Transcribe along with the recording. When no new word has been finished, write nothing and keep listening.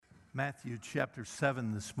Matthew chapter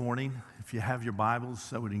 7 this morning. If you have your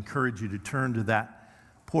Bibles, I would encourage you to turn to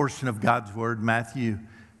that portion of God's Word, Matthew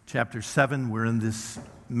chapter 7. We're in this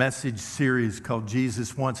message series called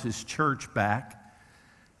Jesus Wants His Church Back.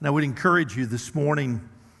 And I would encourage you this morning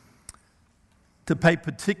to pay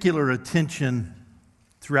particular attention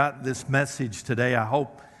throughout this message today. I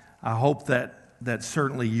hope that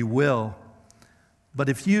certainly you will. But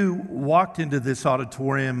if you walked into this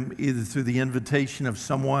auditorium either through the invitation of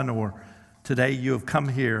someone or today you have come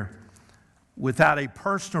here without a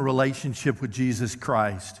personal relationship with Jesus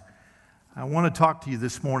Christ, I want to talk to you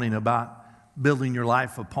this morning about building your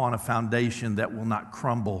life upon a foundation that will not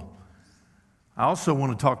crumble. I also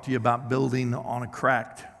want to talk to you about building on a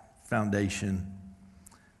cracked foundation.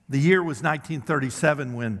 The year was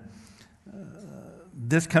 1937 when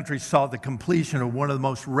this country saw the completion of one of the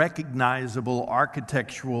most recognizable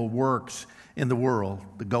architectural works in the world,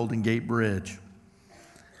 the Golden Gate Bridge.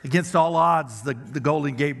 Against all odds, the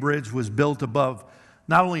Golden Gate Bridge was built above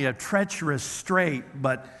not only a treacherous strait,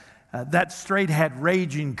 but that strait had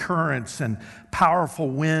raging currents and powerful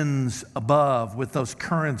winds above with those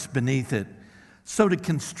currents beneath it. So to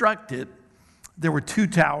construct it, there were two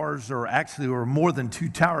towers, or actually there were more than two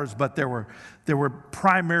towers, but there were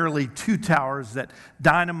primarily two towers that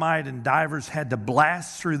dynamite and divers had to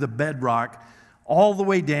blast through the bedrock all the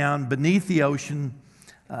way down beneath the ocean,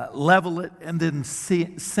 level it, and then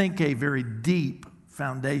sink a very deep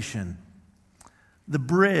foundation. The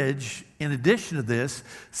bridge, in addition to this,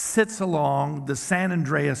 sits along the San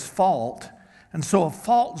Andreas Fault, and so a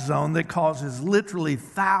fault zone that causes literally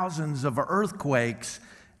thousands of earthquakes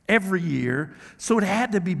every year, so it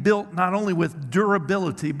had to be built not only with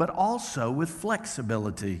durability, but also with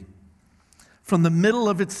flexibility. From the middle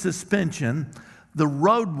of its suspension, the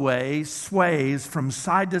roadway sways from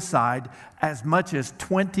side to side as much as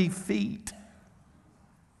 20 feet.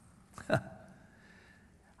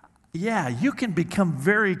 Yeah, you can become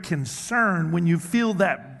very concerned when you feel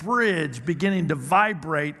that bridge beginning to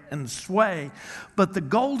vibrate and sway. But the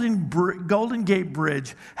Golden Gate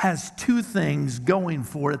Bridge has two things going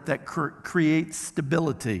for it that create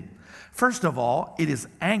stability. First of all, it is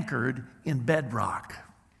anchored in bedrock.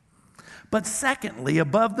 But secondly,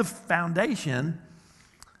 above the foundation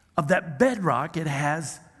of that bedrock, it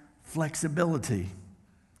has flexibility.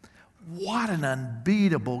 What an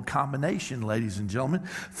unbeatable combination, ladies and gentlemen.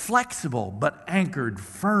 Flexible, but anchored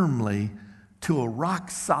firmly to a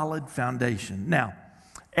rock-solid foundation. Now,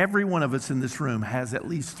 every one of us in this room has at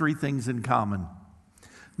least three things in common.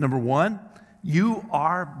 Number one, you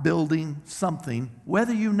are building something,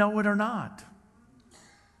 whether you know it or not.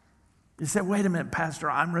 You say, wait a minute, Pastor,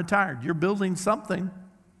 I'm retired. You're building something.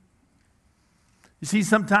 You see,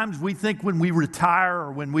 sometimes we think when we retire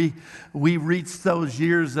or when we reach those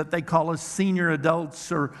years that they call us senior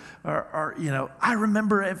adults or I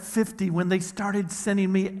remember at 50 when they started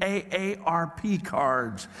sending me AARP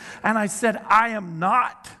cards. And I said, I am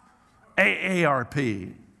not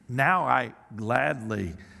AARP. Now I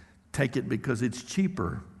gladly take it because it's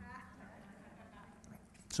cheaper.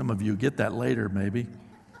 Some of you get that later, maybe.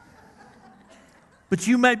 But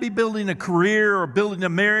you may be building a career or building a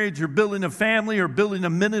marriage or building a family or building a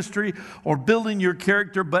ministry or building your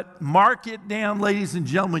character. But mark it down, ladies and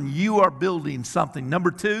gentlemen, you are building something. Number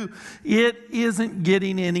two, it isn't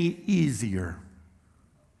getting any easier.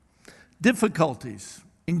 Difficulties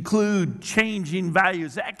include changing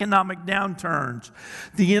values, economic downturns,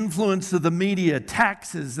 the influence of the media,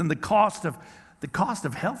 taxes, and the cost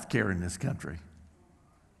of health care in this country.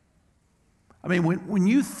 I mean, when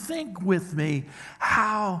you think with me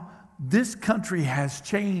how this country has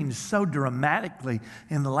changed so dramatically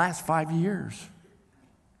in the last 5 years.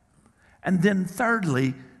 And then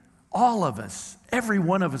thirdly, all of us, every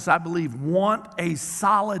one of us, I believe, want a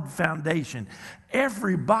solid foundation.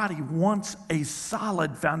 Everybody wants a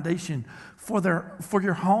solid foundation for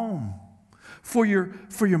your home, for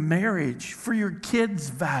your marriage, for your kids'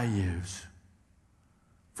 values,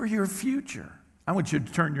 for your future. I want you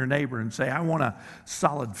to turn to your neighbor and say, I want a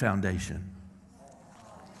solid foundation.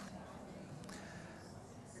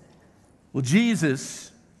 Well,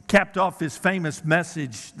 Jesus capped off his famous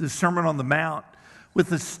message, the Sermon on the Mount,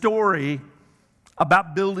 with a story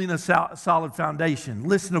about building a solid foundation.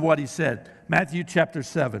 Listen to what he said. Matthew chapter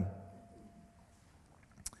 7,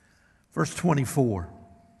 verse 24.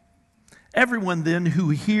 Everyone then who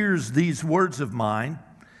hears these words of mine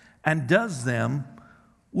and does them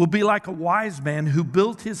will be like a wise man who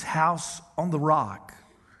built his house on the rock.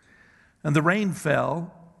 And the rain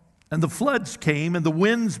fell, and the floods came, and the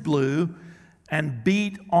winds blew and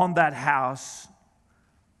beat on that house,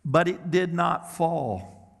 but it did not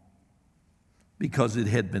fall because it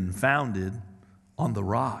had been founded on the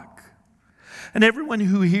rock. And everyone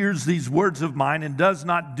who hears these words of mine and does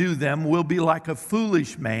not do them will be like a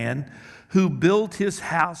foolish man who built his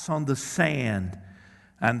house on the sand,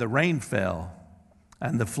 and the rain fell,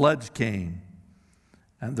 and the floods came,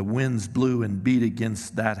 and the winds blew and beat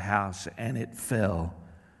against that house, and it fell,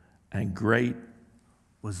 and great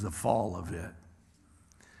was the fall of it.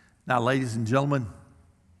 Now, ladies and gentlemen,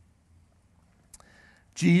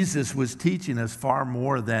 Jesus was teaching us far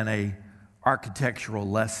more than an architectural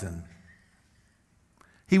lesson.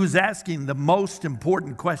 He was asking the most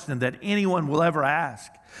important question that anyone will ever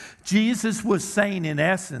ask. Jesus was saying, in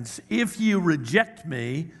essence, if you reject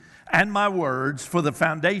me and my words for the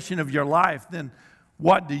foundation of your life, then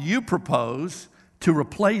what do you propose to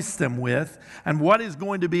replace them with? And what is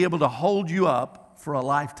going to be able to hold you up for a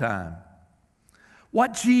lifetime?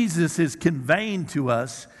 What Jesus is conveying to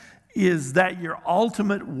us is that your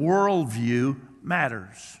ultimate worldview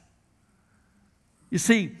matters. You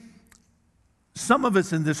see, some of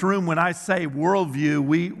us in this room, when I say worldview,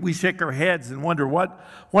 we shake our heads and wonder, what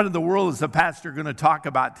in the world is the pastor going to talk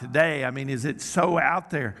about today? I mean, is it so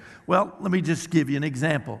out there? Well, let me just give you an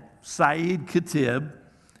example. Saeed Khatib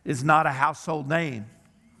is not a household name.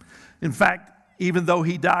 In fact, even though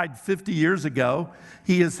he died 50 years ago,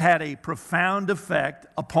 he has had a profound effect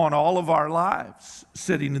upon all of our lives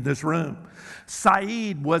sitting in this room.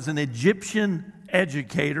 Saeed was an Egyptian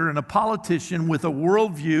educator and a politician with a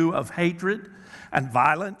worldview of hatred and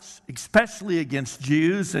violence, especially against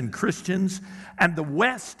Jews and Christians and the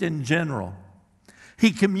West in general. He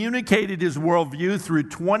communicated his worldview through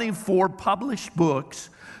 24 published books,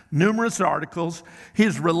 numerous articles,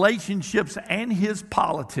 his relationships, and his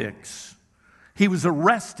politics. He was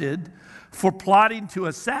arrested for plotting to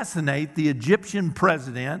assassinate the Egyptian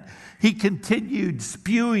president. He continued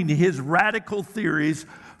spewing his radical theories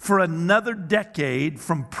for another decade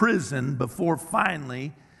from prison before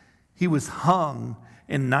finally he was hung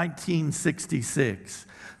in 1966.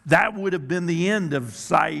 That would have been the end of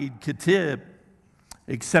Saeed Khatib,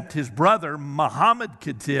 except his brother, Muhammad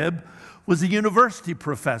Khatib, was a university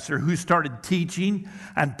professor who started teaching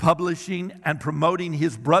and publishing and promoting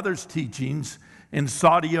his brother's teachings in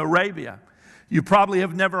Saudi Arabia. You probably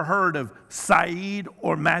have never heard of Saeed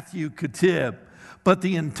or Matthew Khatib, but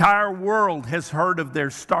the entire world has heard of their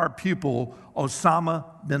star pupil, Osama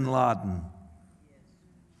bin Laden.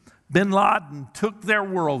 Bin Laden took their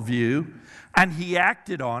worldview and he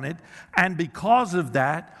acted on it, and because of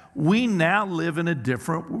that, we now live in a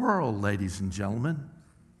different world, ladies and gentlemen.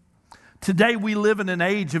 Today we live in an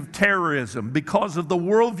age of terrorism because of the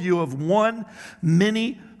worldview of one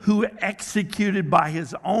many who executed by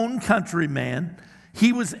his own countryman.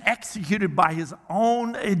 He was executed by his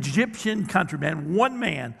own Egyptian countryman, one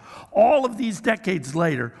man. All of these decades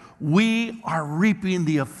later, we are reaping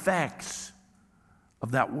the effects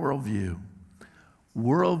of that worldview.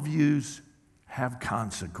 Worldviews have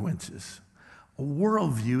consequences. A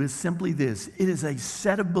worldview is simply this: it is a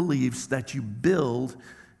set of beliefs that you build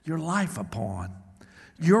your life upon.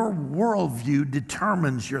 Your worldview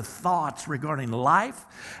determines your thoughts regarding life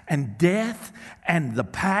and death and the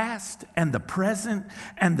past and the present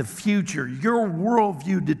and the future. Your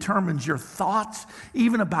worldview determines your thoughts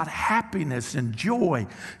even about happiness and joy.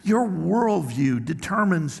 Your worldview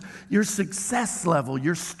determines your success level,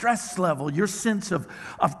 your stress level, your sense of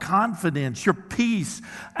confidence, your peace,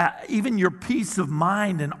 even your peace of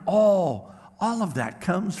mind, and all of that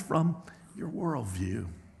comes from your worldview.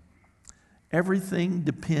 Everything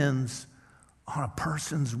depends on a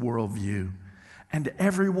person's worldview. And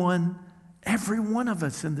every one of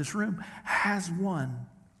us in this room has one.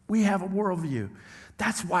 We have a worldview.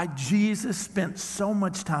 That's why Jesus spent so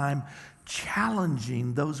much time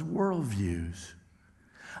challenging those worldviews.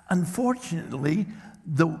 Unfortunately,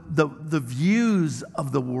 the views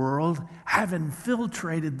of the world have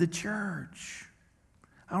infiltrated the church.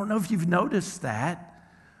 I don't know if you've noticed that,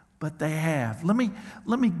 but they have. Let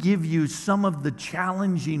me give you some of the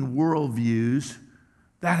challenging worldviews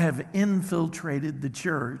that have infiltrated the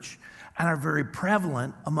church and are very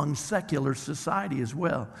prevalent among secular society as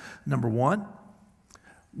well. Number one,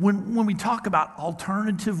 when we talk about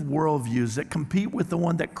alternative worldviews that compete with the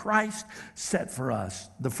one that Christ set for us,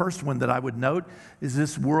 the first one that I would note is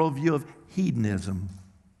this worldview of hedonism.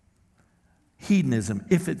 Hedonism,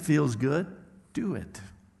 if it feels good, do it.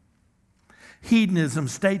 Hedonism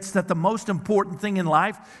states that the most important thing in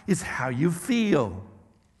life is how you feel.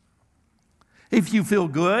 If you feel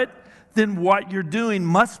good, then what you're doing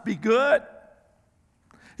must be good.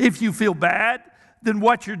 If you feel bad, then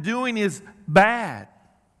what you're doing is bad.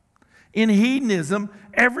 In hedonism,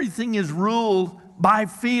 everything is ruled by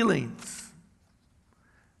feelings.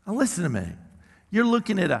 Now listen to me. You're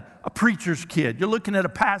looking at a preacher's kid. You're looking at a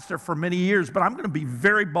pastor for many years, but I'm going to be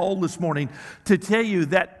very bold this morning to tell you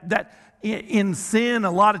that in sin,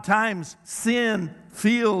 a lot of times, sin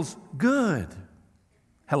feels good.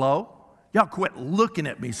 Hello? Y'all quit looking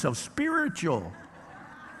at me so spiritual.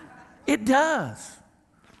 It does.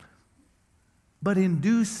 But in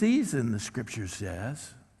due season, the scripture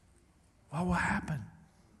says, what will happen?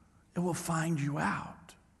 It will find you out.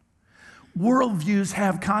 Worldviews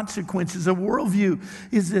have consequences. A worldview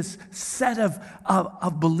is this set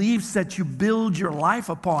of beliefs that you build your life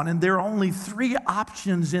upon, and there are only three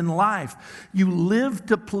options in life. You live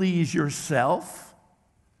to please yourself,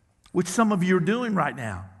 which some of you are doing right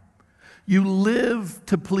now. You live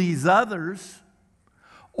to please others,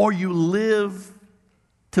 or you live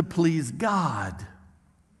to please God.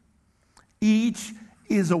 Each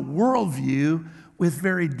is a worldview with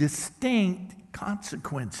very distinct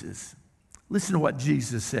consequences. Listen to what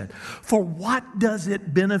Jesus said. For what does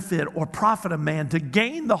it benefit or profit a man to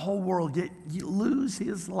gain the whole world, yet you lose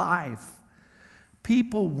his life?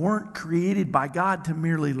 People weren't created by God to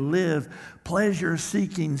merely live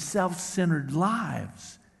pleasure-seeking, self-centered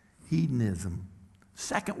lives. Hedonism.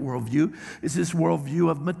 Second worldview is this worldview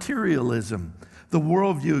of materialism. The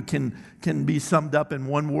worldview can be summed up in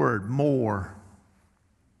one word: more.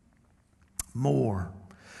 More.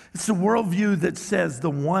 It's a worldview that says the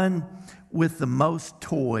one with the most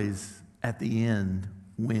toys at the end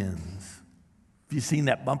wins. Have you seen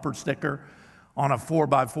that bumper sticker on a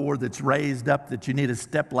 4x4 that's raised up that you need a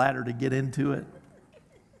step ladder to get into it?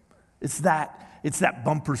 It's that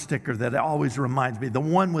bumper sticker that always reminds me, the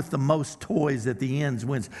one with the most toys at the ends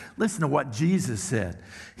wins. Listen to what Jesus said.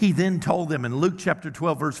 He then told them in Luke chapter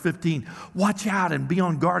 12, verse 15, watch out and be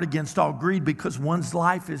on guard against all greed, because one's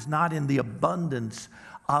life is not in the abundance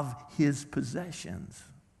of his possessions.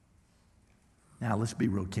 Now, let's be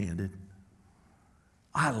real candid.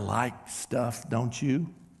 I like stuff, don't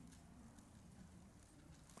you?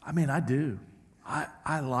 I mean, I do. I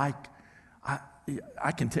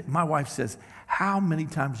can tell. My wife says, how many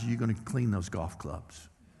times are you going to clean those golf clubs?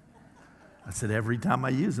 I said, every time I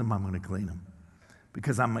use them, I'm going to clean them.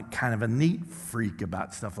 Because I'm kind of a neat freak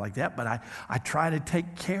about stuff like that, but I try to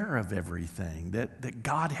take care of everything that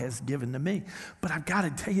God has given to me. But I've got to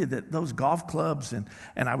tell you that those golf clubs, and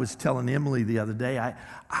I was telling Emily the other day,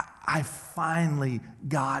 I finally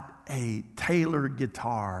got a Taylor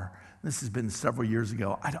guitar. This has been several years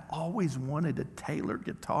ago. I'd always wanted a Taylor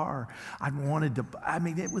guitar.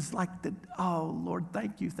 It was like oh, Lord,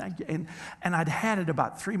 thank you. And I'd had it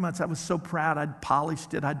about 3 months. I was so proud. I'd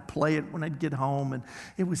polished it. I'd play it when I'd get home, and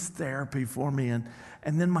it was therapy for me.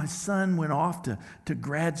 And then my son went off to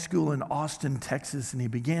grad school in Austin, Texas, and he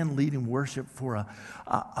began leading worship for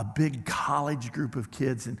a big college group of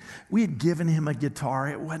kids. And we had given him a guitar.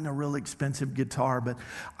 It wasn't a real expensive guitar, but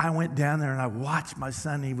I went down there and I watched my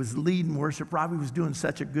son. He was leading worship. Robbie was doing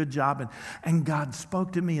such a good job. And God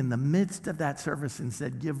spoke to me in the midst of that service and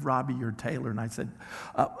said, give Robbie your Taylor. And I said,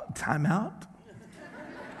 time out?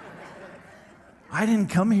 I didn't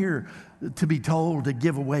come here to be told to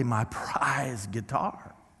give away my prize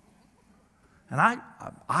guitar. And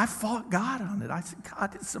I fought God on it. I said,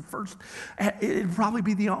 God, it's the first, it'd probably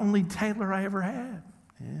be the only Taylor I ever had.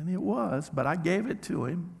 And it was, but I gave it to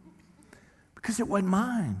him because it wasn't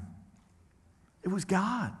mine. It was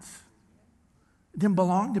God's. It didn't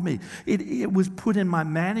belong to me. It was put in my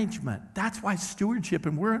management. That's why stewardship,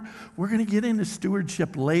 and we're going to get into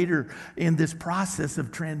stewardship later in this process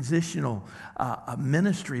of transitional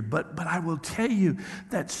ministry. But I will tell you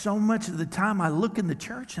that so much of the time I look in the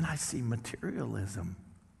church and I see materialism.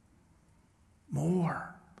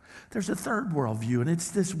 More. There's a third worldview, and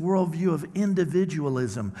it's this worldview of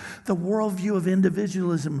individualism. The worldview of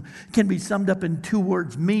individualism can be summed up in two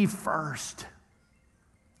words: me first.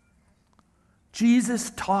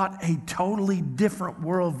 Jesus taught a totally different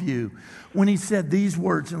worldview when he said these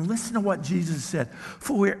words. And listen to what Jesus said.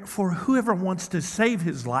 For whoever wants to save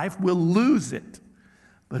his life will lose it.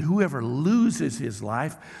 But whoever loses his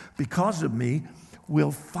life because of me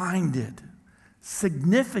will find it.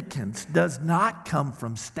 Significance does not come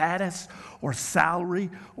from status or salary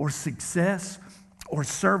or success or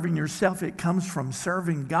serving yourself. It comes from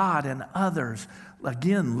serving God and others.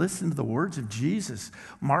 Again, listen to the words of Jesus.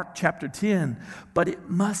 Mark chapter 10. But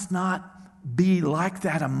it must not be like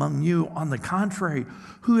that among you. On the contrary,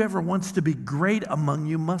 whoever wants to be great among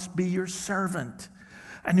you must be your servant.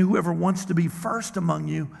 And whoever wants to be first among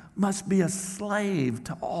you must be a slave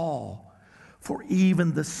to all. For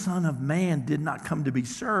even the Son of Man did not come to be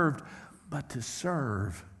served, but to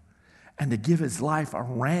serve, and to give his life a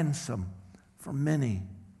ransom for many.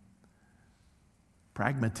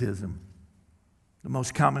 Pragmatism. The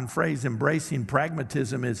most common phrase embracing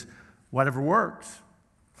pragmatism is whatever works.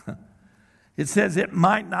 It says it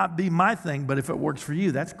might not be my thing, but if it works for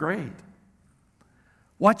you, that's great.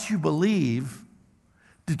 What you believe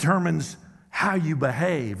determines how you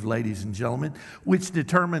behave, ladies and gentlemen, which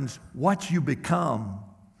determines what you become.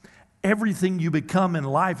 Everything you become in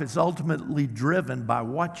life is ultimately driven by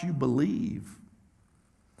what you believe.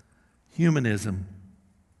 Humanism.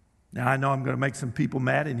 Now, I know I'm going to make some people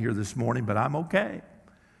mad in here this morning, but I'm okay.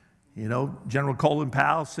 You know, General Colin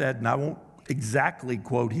Powell said, and I won't exactly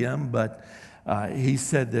quote him, but he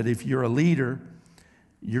said that if you're a leader,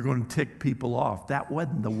 you're going to tick people off. That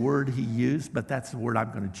wasn't the word he used, but that's the word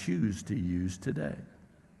I'm going to choose to use today.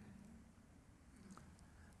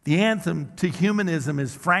 The anthem to humanism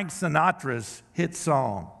is Frank Sinatra's hit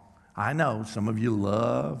song. I know some of you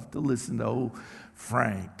love to listen to old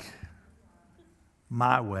Frank.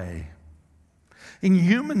 My Way. In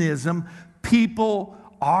humanism, people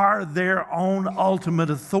are their own ultimate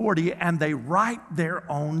authority and they write their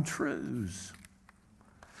own truths.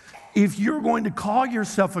 If you're going to call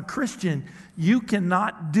yourself a Christian, you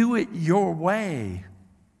cannot do it your way.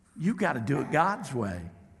 You've got to do it God's way.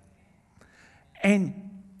 And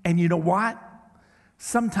you know what?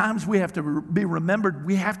 Sometimes we have to be remembered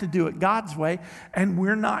we have to do it God's way, and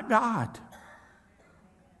we're not God.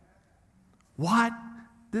 What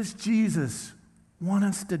does Jesus want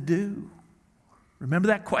us to do? Remember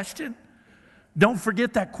that question? Don't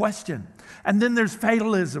forget that question. And then there's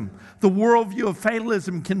fatalism. The worldview of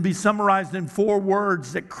fatalism can be summarized in 4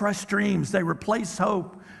 words that crush dreams. They replace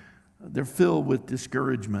hope. They're filled with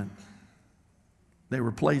discouragement. They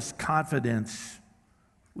replace confidence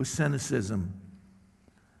with cynicism.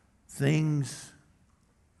 Things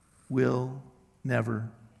will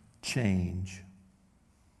never change.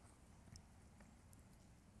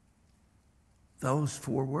 Those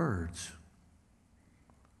 4 words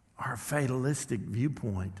are a fatalistic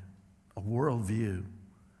viewpoint, a worldview.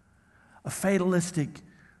 A fatalistic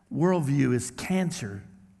worldview is cancer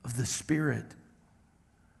of the spirit.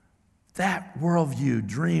 That worldview,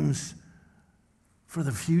 dreams for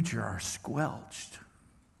the future are squelched.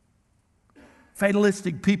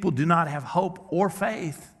 Fatalistic people do not have hope or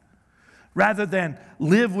faith. Rather than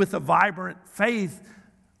live with a vibrant faith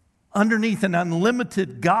underneath an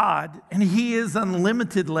unlimited God, and He is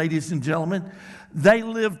unlimited, ladies and gentlemen, they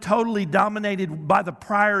live totally dominated by the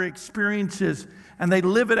prior experiences, and they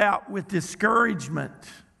live it out with discouragement.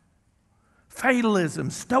 Fatalism,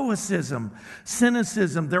 stoicism,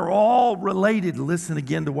 cynicism, they're all related. Listen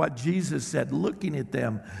again to what Jesus said, looking at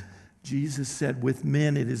them. Jesus said, with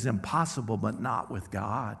men it is impossible, but not with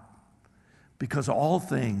God, because all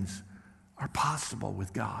things are possible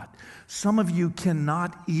with God. Some of you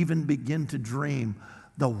cannot even begin to dream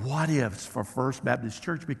the what-ifs for First Baptist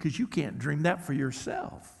Church because you can't dream that for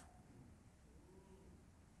yourself.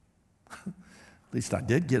 At least I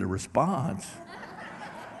did get a response.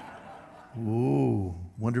 Ooh,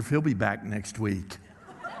 wonder if he'll be back next week.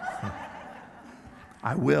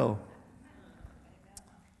 I will.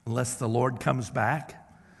 Unless the Lord comes back,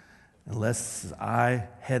 unless I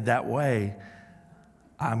head that way,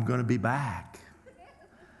 I'm going to be back.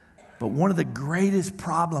 But one of the greatest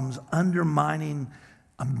problems undermining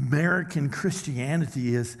American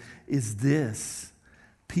Christianity is this.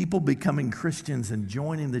 People becoming Christians and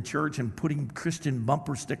joining the church and putting Christian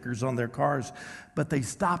bumper stickers on their cars, but they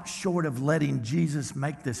stop short of letting Jesus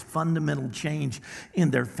make this fundamental change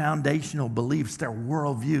in their foundational beliefs, their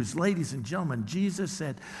worldviews. Ladies and gentlemen, Jesus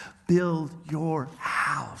said, build your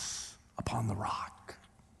house upon the rock.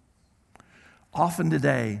 Often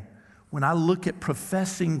today, when I look at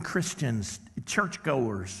professing Christians,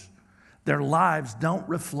 churchgoers, their lives don't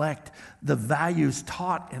reflect the values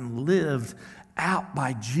taught and lived out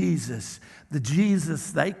by Jesus, the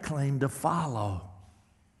Jesus they claim to follow.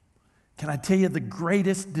 Can I tell you the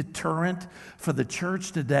greatest deterrent for the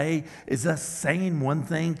church today is us saying one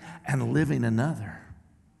thing and living another?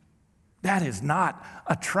 That is not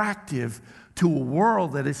attractive to a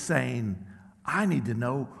world that is saying, I need to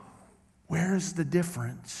know where's the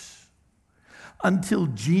difference. Until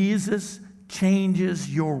Jesus changes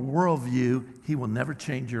your worldview, He will never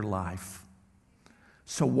change your life.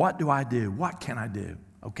 So what do I do? What can I do?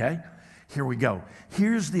 Okay, here we go.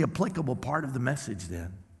 Here's the applicable part of the message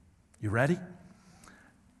then. You ready?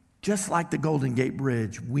 Just like the Golden Gate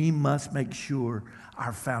Bridge, we must make sure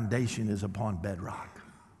our foundation is upon bedrock.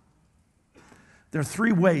 There are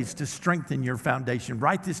 3 ways to strengthen your foundation.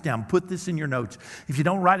 Write this down. Put this in your notes. If you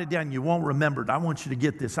don't write it down, you won't remember it. I want you to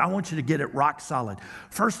get this. I want you to get it rock solid.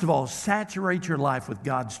 First of all, saturate your life with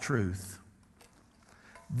God's truth.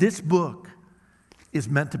 This book is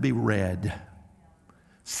meant to be read.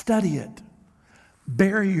 Study it.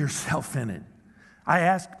 Bury yourself in it. I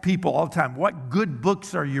ask people all the time, what good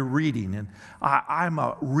books are you reading? And I'm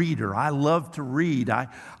a reader. I love to read.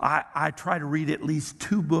 I try to read at least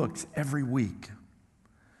 2 books every week.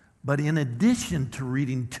 But in addition to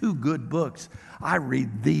reading 2 good books, I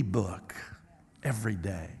read the book every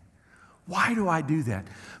day. Why do I do that?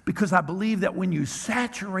 Because I believe that when you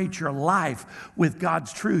saturate your life with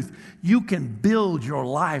God's truth, you can build your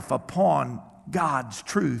life upon God's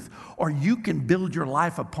truth, or you can build your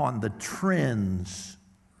life upon the trends.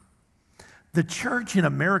 The church in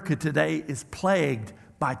America today is plagued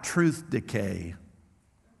by truth decay.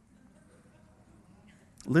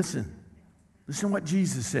 Listen to what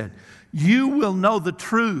Jesus said. You will know the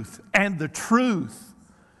truth, and the truth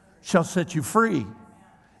shall set you free.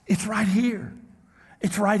 It's right here.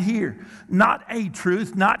 It's right here. Not a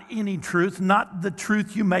truth, not any truth, not the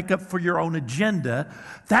truth you make up for your own agenda.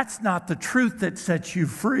 That's not the truth that sets you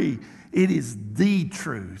free. It is the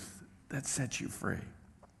truth that sets you free.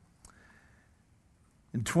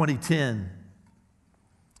 In 2010,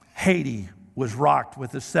 Haiti was rocked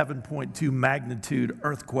with a 7.2 magnitude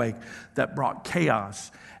earthquake that brought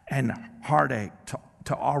chaos and heartache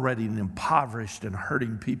to already an impoverished and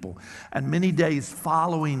hurting people. And many days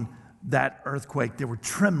following that earthquake, there were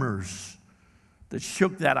tremors that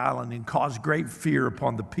shook that island and caused great fear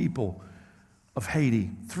upon the people of Haiti.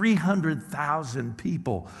 300,000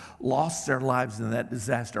 people lost their lives in that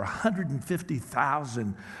disaster.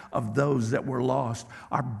 150,000 of those that were lost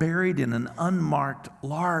are buried in an unmarked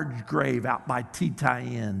large grave out by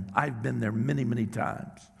Titayen. I've been there many, many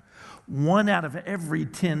times. 1 out of every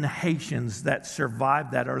 10 Haitians that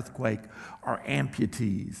survived that earthquake are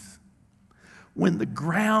amputees. When the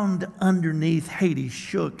ground underneath Haiti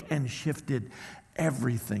shook and shifted,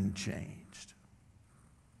 everything changed.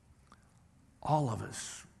 All of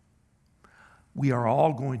us, we are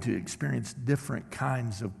all going to experience different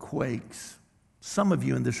kinds of quakes. Some of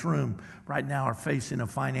you in this room right now are facing a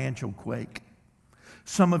financial quake.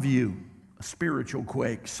 Some of you, a spiritual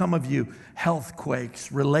quake. Some of you, health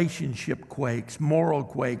quakes, relationship quakes, moral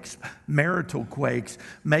quakes, marital quakes,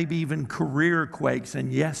 maybe even career quakes,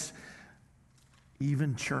 and yes,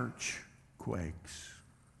 even church quakes.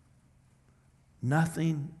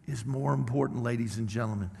 Nothing is more important, ladies and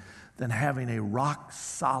gentlemen, than having a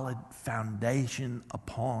rock-solid foundation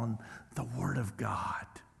upon the Word of God.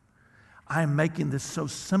 I am making this so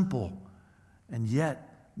simple, and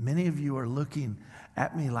yet many of you are looking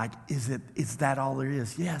at me like, is that all there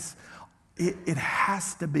is? Yes, it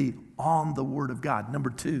has to be on the Word of God.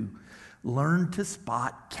 Number 2, learn to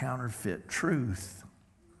spot counterfeit truth.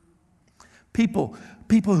 People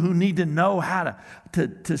who need to know how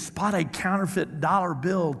to spot a counterfeit dollar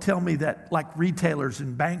bill tell me that, like retailers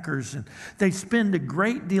and bankers, and they spend a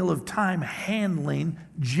great deal of time handling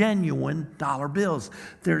genuine dollar bills.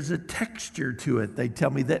 There's a texture to it. They tell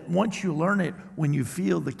me that once you learn it, when you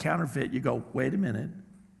feel the counterfeit, you go, wait a minute.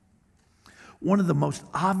 One of the most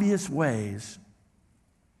obvious ways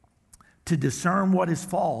to discern what is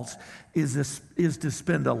false is to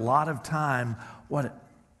spend a lot of time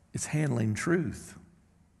it's handling truth.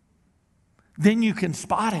 Then you can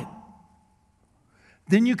spot it.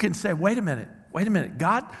 Then you can say, wait a minute.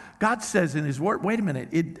 God says in His Word, wait a minute,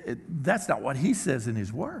 that's not what He says in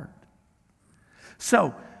His Word.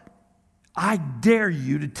 So I dare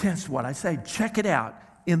you to test what I say. Check it out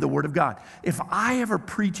in the Word of God. If I ever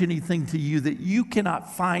preach anything to you that you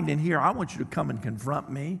cannot find in here, I want you to come and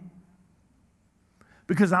confront me.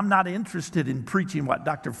 Because I'm not interested in preaching what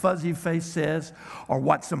Dr. Fuzzy Face says or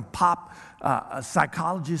what some pop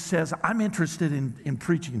psychologist says. I'm interested in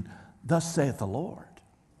preaching, thus saith the Lord.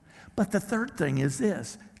 But the third thing is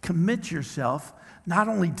this: commit yourself not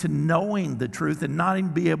only to knowing the truth and not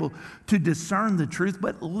even be able to discern the truth,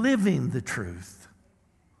 but living the truth.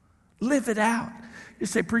 Live it out. You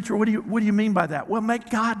say, preacher, what do you mean by that? Well, make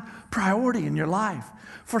God priority in your life.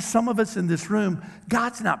 For some of us in this room,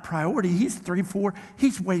 God's not priority. He's 3, 4.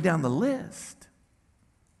 He's way down the list.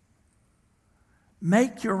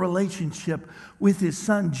 Make your relationship with His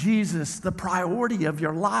Son, Jesus, the priority of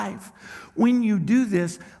your life. When you do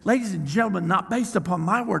this, ladies and gentlemen, not based upon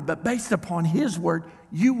my word, but based upon His word,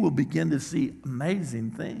 you will begin to see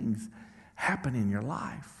amazing things happen in your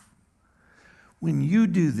life. When you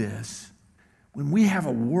do this, when we have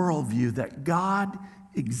a worldview that God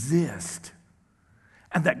exists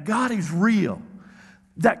and that God is real,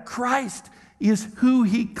 that Christ is who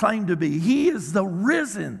He claimed to be. He is the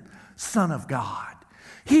risen Son of God.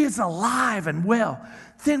 He is alive and well.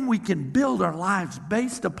 Then we can build our lives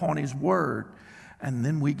based upon His word. And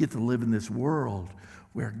then we get to live in this world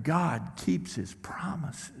where God keeps his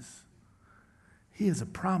promises. He is a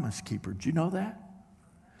promise keeper. Do you know that?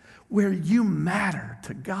 Where you matter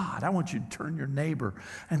to God. I want you to turn your neighbor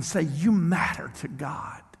and say, you matter to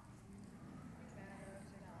God.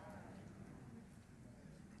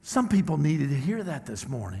 Some people needed to hear that this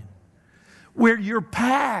morning. Where your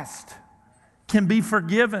past can be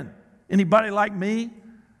forgiven. Anybody like me?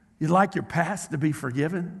 You'd like your past to be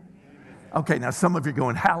forgiven? Okay, now some of you are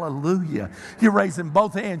going, hallelujah. You're raising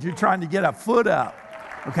both hands. You're trying to get a foot up.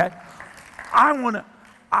 Okay? I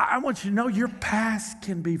want you to know your past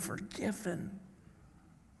can be forgiven.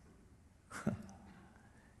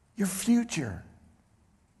 Your future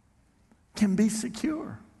can be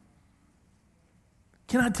secure.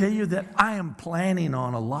 Can I tell you that I am planning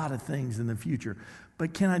on a lot of things in the future?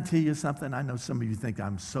 But can I tell you something? I know some of you think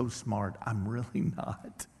I'm so smart. I'm really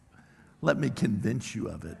not. Let me convince you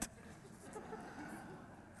of it.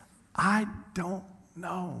 I don't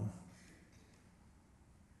know.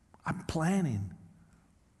 I'm planning,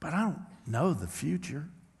 but I don't know the future.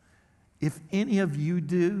 If any of you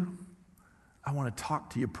do, I want to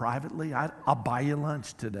talk to you privately. I'll buy you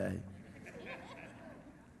lunch today.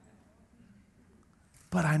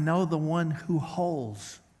 But I know the one who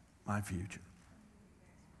holds my future.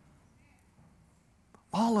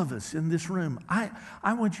 All of us in this room, I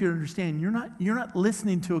want you to understand, you're not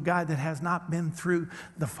listening to a guy that has not been through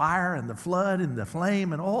the fire and the flood and the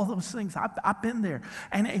flame and all those things. I've been there.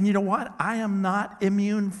 And you know what? I am not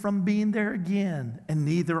immune from being there again, and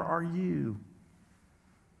neither are you.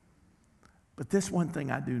 But this one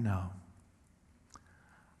thing I do know.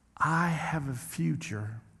 I have a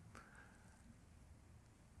future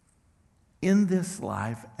in this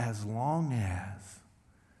life as long as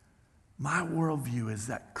my worldview is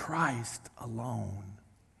that Christ alone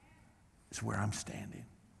is where I'm standing.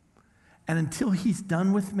 And until he's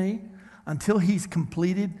done with me, until he's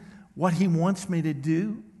completed what he wants me to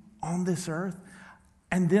do on this earth,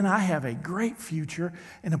 and then I have a great future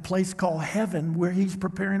in a place called heaven where he's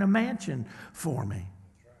preparing a mansion for me.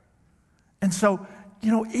 And so,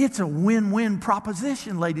 it's a win-win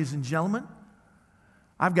proposition, ladies and gentlemen.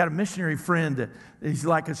 I've got a missionary friend. He's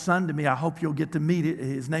like a son to me. I hope you'll get to meet it.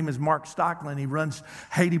 His name is Mark Stockland. He runs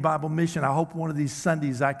Haiti Bible Mission. I hope one of these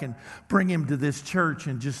Sundays I can bring him to this church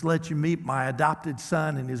and just let you meet my adopted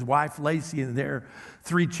son and his wife, Lacey, and their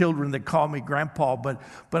 3 children that call me Grandpa.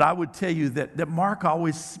 But I would tell you that Mark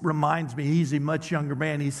always reminds me, he's a much younger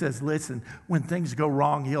man. He says, listen, when things go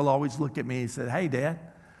wrong, he'll always look at me and say, hey, Dad,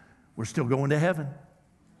 we're still going to heaven.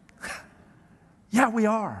 Yeah, we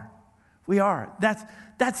are. We are.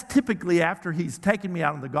 That's typically after he's taken me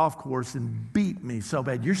out on the golf course and beat me so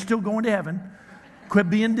bad. You're still going to heaven.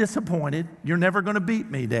 Quit being disappointed. You're never going to beat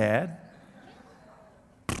me, Dad.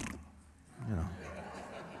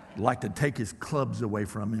 Like to take his clubs away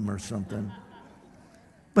from him or something.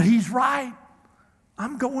 But he's right.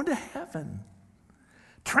 I'm going to heaven.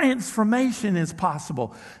 Transformation is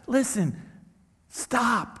possible. Listen,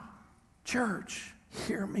 stop. Church,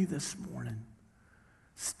 hear me this morning.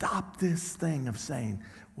 Stop this thing of saying,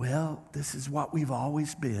 well, this is what we've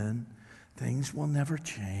always been. Things will never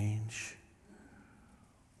change.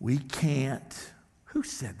 We can't. Who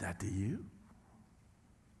said that to you?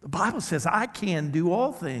 The Bible says, I can do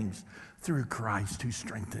all things through Christ who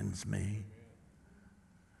strengthens me.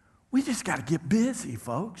 We just got to get busy,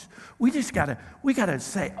 folks. We got to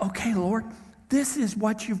say, okay, Lord, this is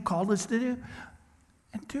what you've called us to do,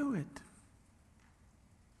 and do it.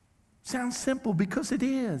 Sounds simple because it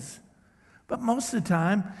is. But most of the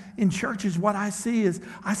time in churches, what I see is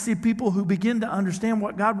I see people who begin to understand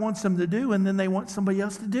what God wants them to do, and then they want somebody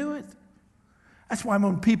else to do it. That's why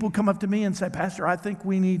when people come up to me and say, Pastor, I think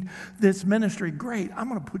we need this ministry, great, I'm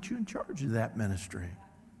going to put you in charge of that ministry.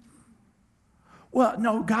 Well,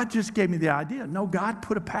 no, God just gave me the idea. No, God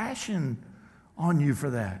put a passion on you for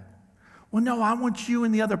that. Well, no, I want you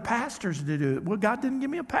and the other pastors to do it. Well, God didn't give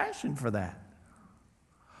me a passion for that.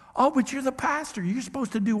 Oh, but you're the pastor. You're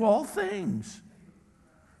supposed to do all things.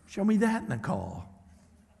 Show me that, Nicole.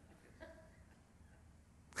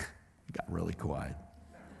 Got really quiet.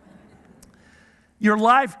 Your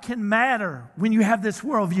life can matter when you have this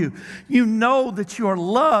worldview. You know that you are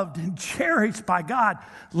loved and cherished by God.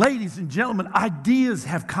 Ladies and gentlemen, ideas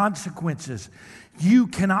have consequences. You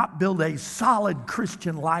cannot build a solid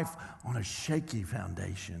Christian life on a shaky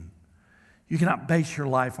foundation. You cannot base your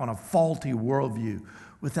life on a faulty worldview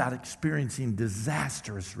without experiencing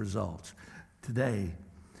disastrous results. Today,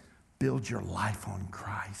 build your life on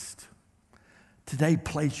Christ. Today,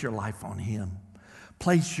 place your life on Him.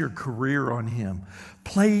 Place your career on him.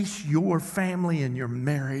 Place your family and your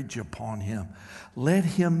marriage upon him. Let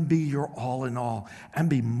him be your all in all and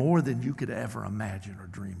be more than you could ever imagine or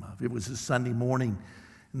dream of. It was a Sunday morning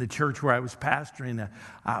in the church where I was pastoring.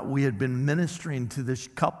 We had been ministering to this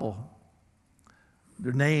couple.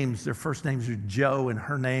 Their first names are Joe, and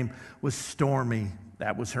her name was Stormy.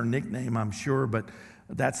 That was her nickname, I'm sure, but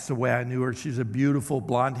that's the way I knew her. She's a beautiful,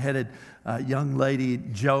 blonde-headed young lady.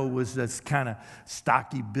 Joe was this kind of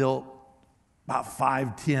stocky built, about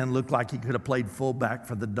 5'10", looked like he could have played fullback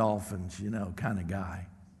for the Dolphins, kind of guy.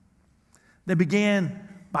 They began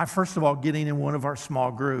by, first of all, getting in one of our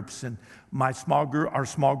small groups. And our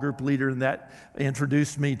small group leader in that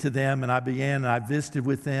introduced me to them, and I visited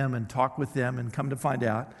with them and talked with them, and come to find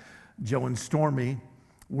out, Joe and Stormy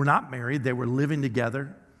were not married. They were living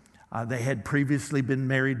together. They had previously been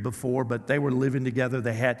married before, but they were living together.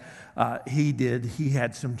 He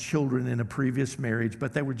had some children in a previous marriage,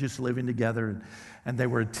 but they were just living together, and they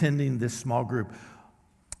were attending this small group.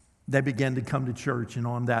 They began to come to church, and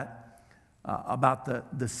on that,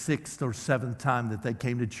 about the sixth or seventh time that they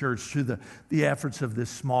came to church, through the efforts of this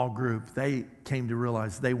small group, they came to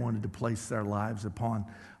realize they wanted to place their lives upon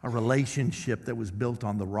a relationship that was built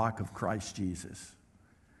on the rock of Christ Jesus.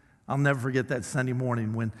 I'll never forget that Sunday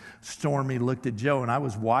morning when Stormy looked at Joe, and I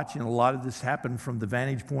was watching a lot of this happen from the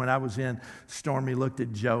vantage point I was in. Stormy looked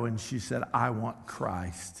at Joe, and she said, "I want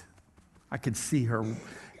Christ." I could see her,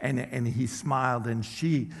 and he smiled, and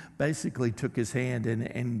she basically took his hand,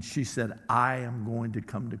 and she said, "I am going to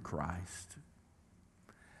come to Christ."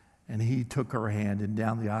 And he took her hand, and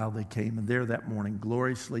down the aisle they came, and there that morning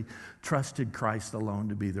gloriously trusted Christ alone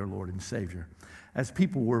to be their Lord and Savior. As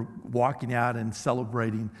people were walking out and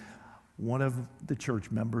celebrating, one of the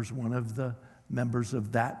church members, one of the members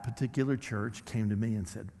of that particular church came to me and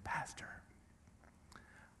said, "Pastor,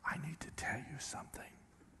 I need to tell you something."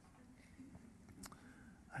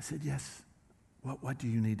 I said, "Yes, what do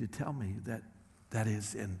you need to tell me?" That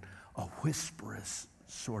is in a whisperous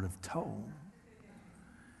sort of tone.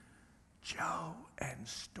 "Joe and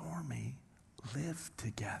Stormy live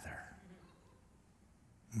together."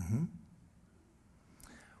 Mm-hmm.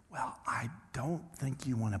 "Well, I don't think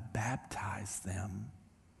you want to baptize them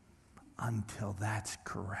until that's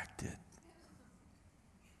corrected."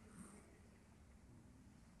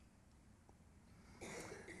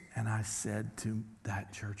 And I said to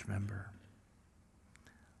that church member,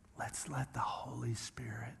 "Let's let the Holy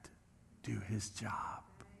Spirit do his job."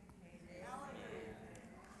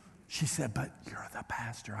 She said, "But you're the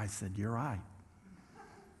pastor." I said, "You're right,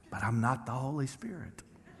 but I'm not the Holy Spirit."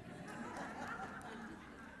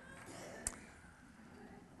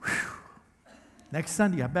 Next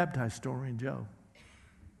Sunday, I baptized Stormy and Joe.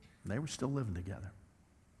 They were still living together.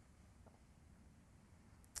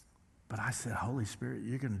 But I said, "Holy Spirit,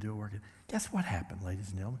 you're going to do a work." Guess what happened, ladies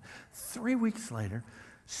and gentlemen? 3 weeks later,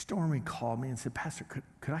 Stormy called me and said, "Pastor,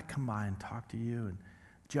 could I come by and talk to you? And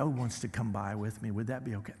Joe wants to come by with me. Would that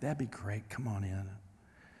be okay?" "That'd be great. Come on in."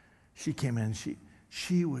 She came in.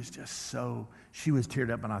 She was just she was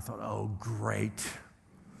teared up, and I thought, "Oh, great.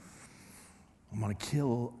 I'm going to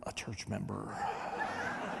kill a church member."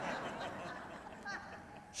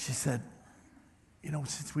 She said,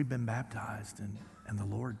 "Since we've been baptized and the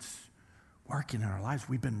Lord's working in our lives,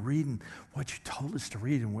 we've been reading what you told us to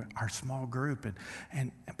read in our small group.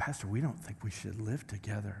 And Pastor, we don't think we should live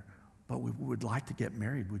together, but we would like to get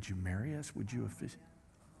married. Would you marry us? Would you officially?"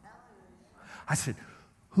 I said,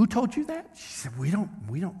 "Who told you that?" She said, we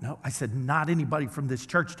don't know." I said, "Not anybody from this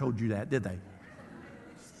church told you that, did they?"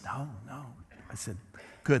 No. I said,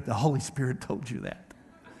 "Good, the Holy Spirit told you that."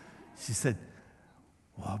 She said,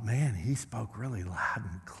 "Well, man, he spoke really loud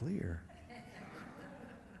and clear."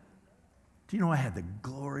 Do you know I had the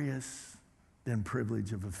glorious then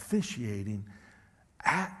privilege of officiating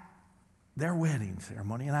at their wedding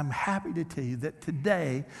ceremony? And I'm happy to tell you that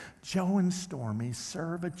today, Joe and Stormy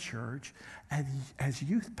serve a church as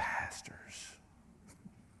youth pastors.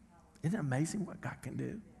 Isn't it amazing what God can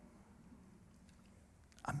do?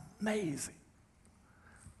 Amazing.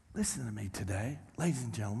 Listen to me today, ladies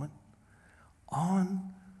and gentlemen.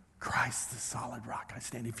 On Christ, the solid rock I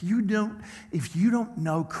stand. If you don't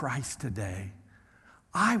know Christ today,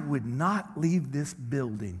 I would not leave this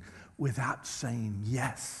building without saying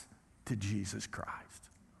yes to Jesus Christ.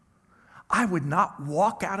 I would not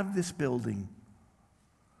walk out of this building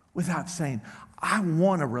without saying, "I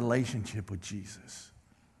want a relationship with Jesus."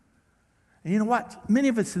 And you know what? Many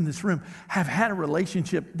of us in this room have had a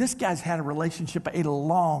relationship. This guy's had a relationship a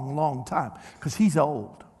long, long time because he's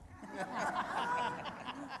old.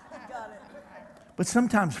 But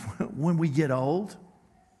sometimes when we get old,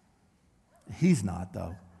 He's not,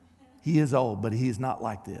 though. He is old, but he is not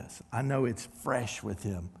like this. I know it's fresh with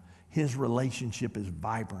him. His relationship is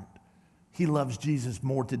vibrant. He loves Jesus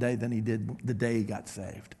more today than he did the day he got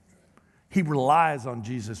saved. He relies on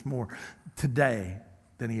Jesus more today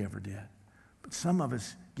than he ever did. But some of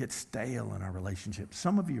us get stale in our relationship.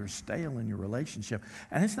 Some of you are stale in your relationship,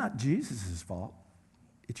 and it's not Jesus' fault.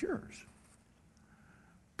 It's yours.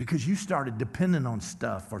 Because you started depending on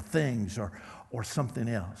stuff or things or something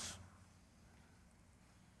else.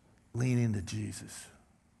 Lean into Jesus.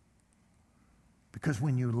 Because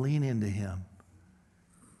when you lean into him,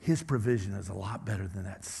 his provision is a lot better than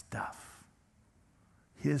that stuff.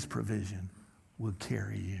 His provision will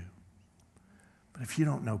carry you. But if you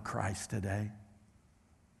don't know Christ today,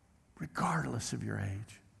 regardless of your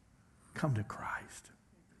age, come to Christ.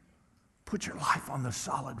 Put your life on the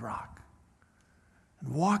solid rock.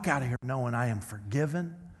 And walk out of here knowing I am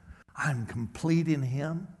forgiven. I'm complete in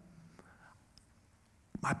him.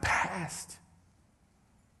 My past,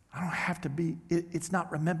 I don't have to be, it's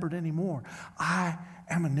not remembered anymore. I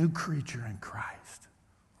am a new creature in Christ.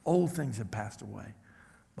 Old things have passed away.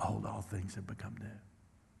 Behold, all things have become new.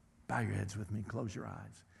 Bow your heads with me, close your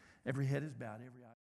eyes. Every head is bowed, every eye.